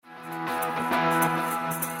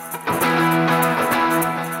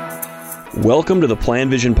Welcome to the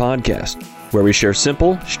PlanVision podcast, where we share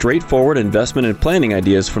simple, straightforward investment and planning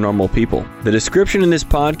ideas for normal people. The description in this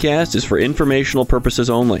podcast is for informational purposes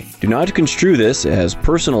only. Do not construe this as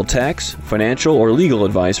personal tax, financial, or legal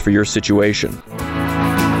advice for your situation.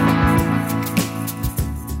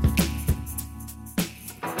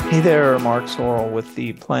 Hey there, Mark Sorrell with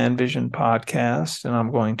the PlanVision podcast, and I'm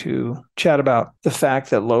going to chat about the fact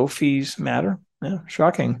that low fees matter. Yeah,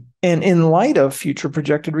 shocking. And in light of future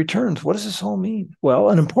projected returns, what does this all mean? Well,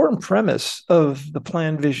 an important premise of the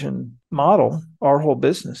PlanVision model, our whole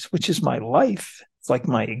business, which is my life, it's like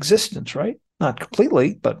my existence, right? Not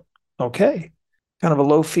completely, but okay. Kind of a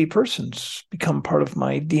low fee person's become part of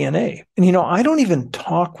my DNA. And I don't even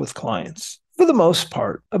talk with clients for the most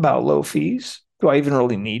part about low fees. Do I even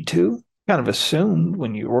really need to? Kind of assumed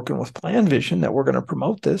when you're working with PlanVision that we're going to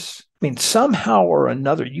promote this. I mean, somehow or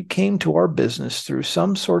another, you came to our business through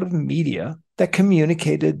some sort of media that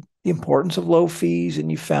communicated the importance of low fees,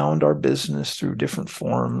 and you found our business through different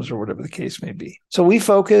forums or whatever the case may be. So we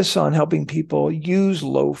focus on helping people use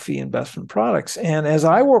low fee investment products. And as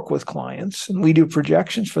I work with clients and we do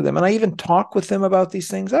projections for them, and I even talk with them about these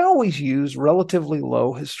things, I always use relatively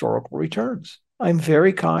low historical returns. I'm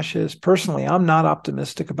very cautious. Personally, I'm not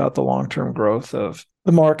optimistic about the long-term growth of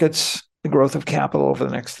the markets, the growth of capital over the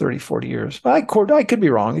next 30, 40 years. I could be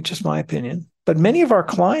wrong. It's just my opinion. But many of our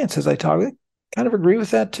clients, as I talk with, kind of agree with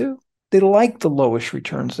that too. They like the lowish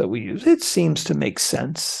returns that we use. It seems to make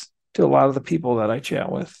sense to a lot of the people that I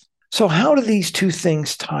chat with. So how do these two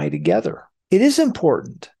things tie together? It is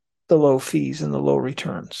important, the low fees and the low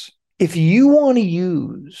returns. If you want to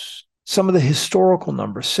use some of the historical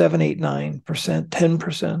numbers, 7, 8, 9%,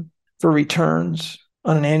 10% for returns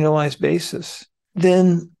on an annualized basis,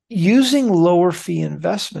 then using lower fee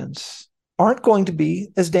investments aren't going to be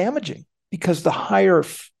as damaging because the higher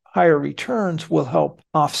returns will help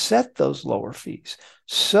offset those lower fees.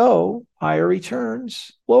 So higher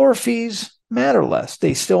returns, lower fees matter less.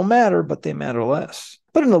 They still matter, but they matter less.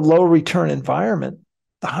 But in a low return environment,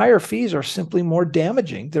 the higher fees are simply more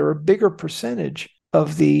damaging. They're a bigger percentage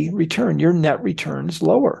of the return. Your net return is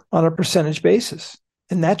lower on a percentage basis.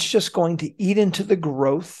 And that's just going to eat into the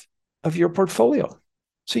growth of your portfolio.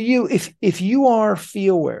 So if you are fee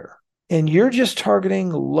aware and you're just targeting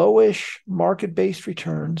lowish market-based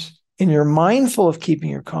returns and you're mindful of keeping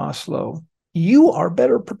your costs low, you are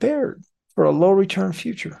better prepared for a low return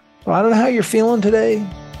future. So I don't know how you're feeling today.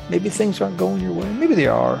 Maybe things aren't going your way. Maybe they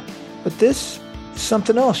are. But this is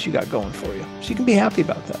something else you got going for you. So you can be happy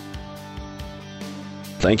about that.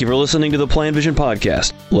 Thank you for listening to the PlanVision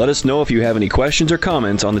podcast. Let us know if you have any questions or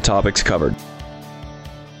comments on the topics covered.